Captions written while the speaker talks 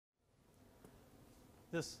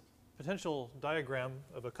this potential diagram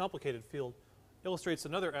of a complicated field illustrates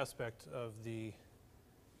another aspect of the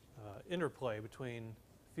interplay between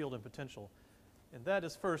field and potential. And that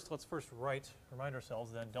is let's first remind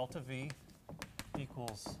ourselves then delta V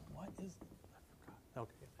equals, what is, I forgot,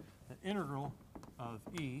 okay, the integral of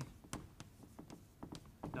E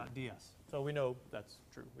dot ds. So we know that's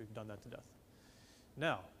true. We've done that to death.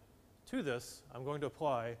 Now, to this, I'm going to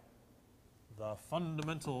apply the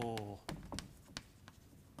fundamental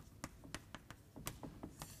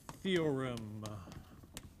theorem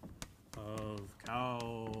of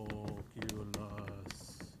calculus.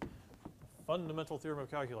 Fundamental theorem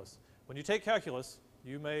of calculus. When you take calculus,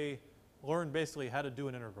 you may learn basically how to do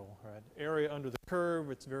an integral, right? Area under the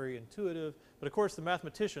curve, it's very intuitive. But of course, the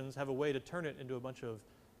mathematicians have a way to turn it into a bunch of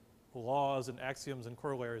laws and axioms and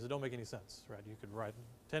corollaries that don't make any sense, right? You could write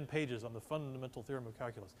 10 pages on the fundamental theorem of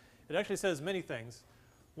calculus. It actually says many things.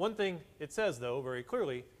 One thing it says, though, very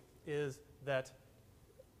clearly, is that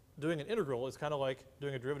doing an integral is kind of like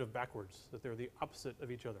doing a derivative backwards, that they're the opposite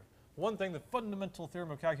of each other. One thing the fundamental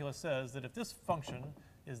theorem of calculus says that if this function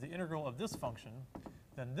is the integral of this function,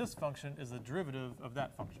 then this function is the derivative of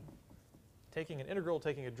that function. Taking an integral,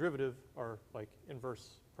 taking a derivative are like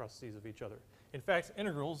inverse processes of each other. In fact,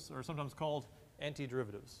 integrals are sometimes called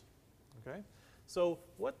antiderivatives. Okay? So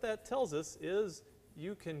what that tells us is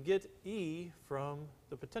you can get E from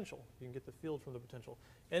the potential. You can get the field from the potential.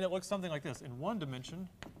 And it looks something like this. In one dimension,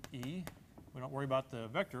 E, we don't worry about the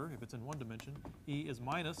vector if it's in one dimension, E is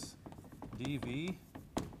minus dv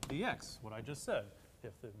dx, what I just said.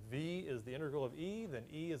 If the v is the integral of E, then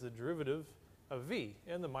E is a derivative of v,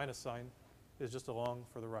 and the minus sign is just along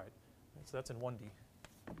for the right. So that's in 1D.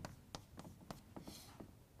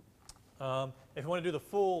 If you want to do the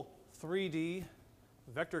full 3D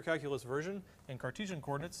vector calculus version in Cartesian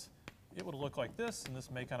coordinates, it would look like this, and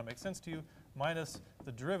this may kind of make sense to you, minus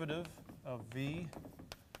the derivative of v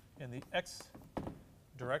in the x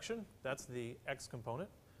direction, that's the x component,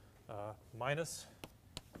 minus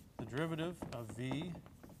the derivative of v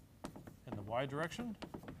in the y direction,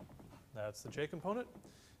 that's the j component,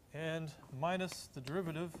 and minus the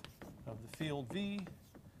derivative of the field v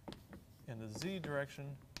in the z direction,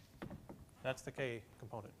 that's the k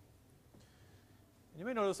component. And you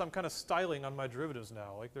may notice I'm kind of styling on my derivatives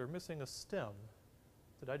now, like they're missing a stem.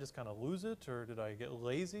 Did I just kind of lose it, or did I get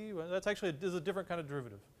lazy? Well, that's actually is a different kind of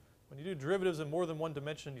derivative. When you do derivatives in more than one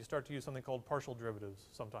dimension, you start to use something called partial derivatives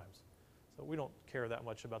sometimes. So we don't care that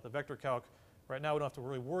much about the vector calc. Right now we don't have to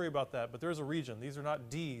really worry about that, but there's a region. These are not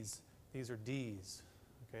d's, these are d's.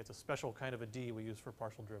 Okay, it's a special kind of a d we use for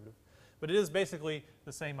partial derivative. But it is basically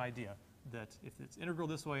the same idea, that if it's integral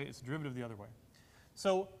this way, it's derivative the other way.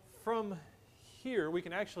 So from here, we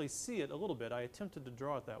can actually see it a little bit. I attempted to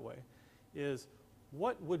draw it that way, is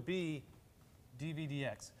what would be dv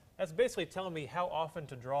dx? That's basically telling me how often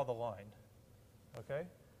to draw the line, okay?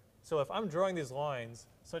 So if I'm drawing these lines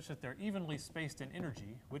such that they're evenly spaced in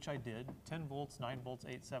energy, which I did, 10 volts, 9 volts,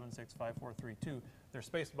 8, 7, 6, 5, 4, 3, 2, they're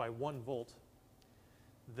spaced by 1 volt,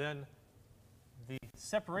 then the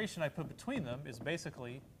separation I put between them is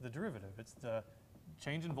basically the derivative. It's the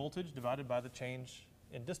change in voltage divided by the change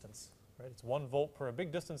in distance, right? It's 1 volt per a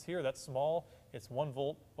big distance here, that's small. It's 1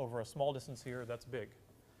 volt over a small distance here, that's big.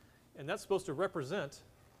 And that's supposed to represent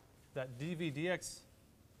that dv dx,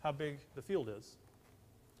 how big the field is.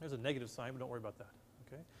 There's a negative sign, but don't worry about that,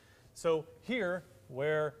 okay? So here,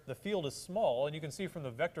 where the field is small, and you can see from the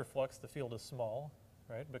vector flux the field is small,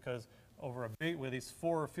 right? Because over a big, where these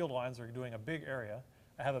 4 field lines are doing a big area,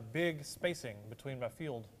 I have a big spacing between my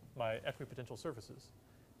field, my equipotential surfaces.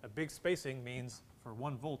 A big spacing means for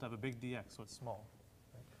 1 volt I have a big dx, so it's small.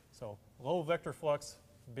 Right? So low vector flux,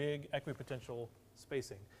 big equipotential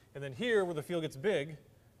spacing. And then here, where the field gets big,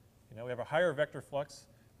 you know, we have a higher vector flux.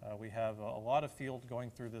 We have a lot of field going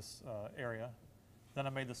through this area. Then I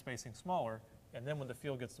made the spacing smaller. And then when the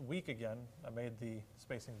field gets weak again, I made the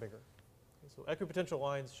spacing bigger. Okay, so equipotential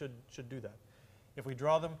lines should do that. If we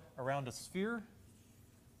draw them around a sphere,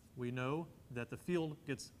 we know that the field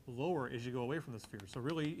gets lower as you go away from the sphere. So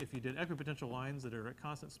really, if you did equipotential lines that are at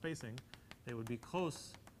constant spacing, they would be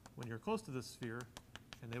close when you're close to the sphere,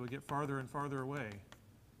 and they would get farther and farther away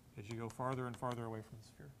as you go farther and farther away from the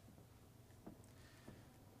sphere.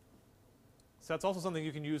 So that's also something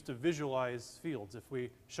you can use to visualize fields. If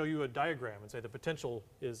we show you a diagram and say the potential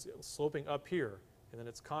is sloping up here, and then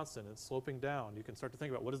it's constant, it's sloping down, you can start to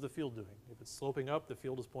think about what is the field doing. If it's sloping up, the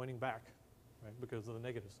field is pointing back, right, because of the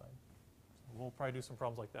negative sign. So we'll probably do some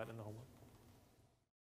problems like that in the homework.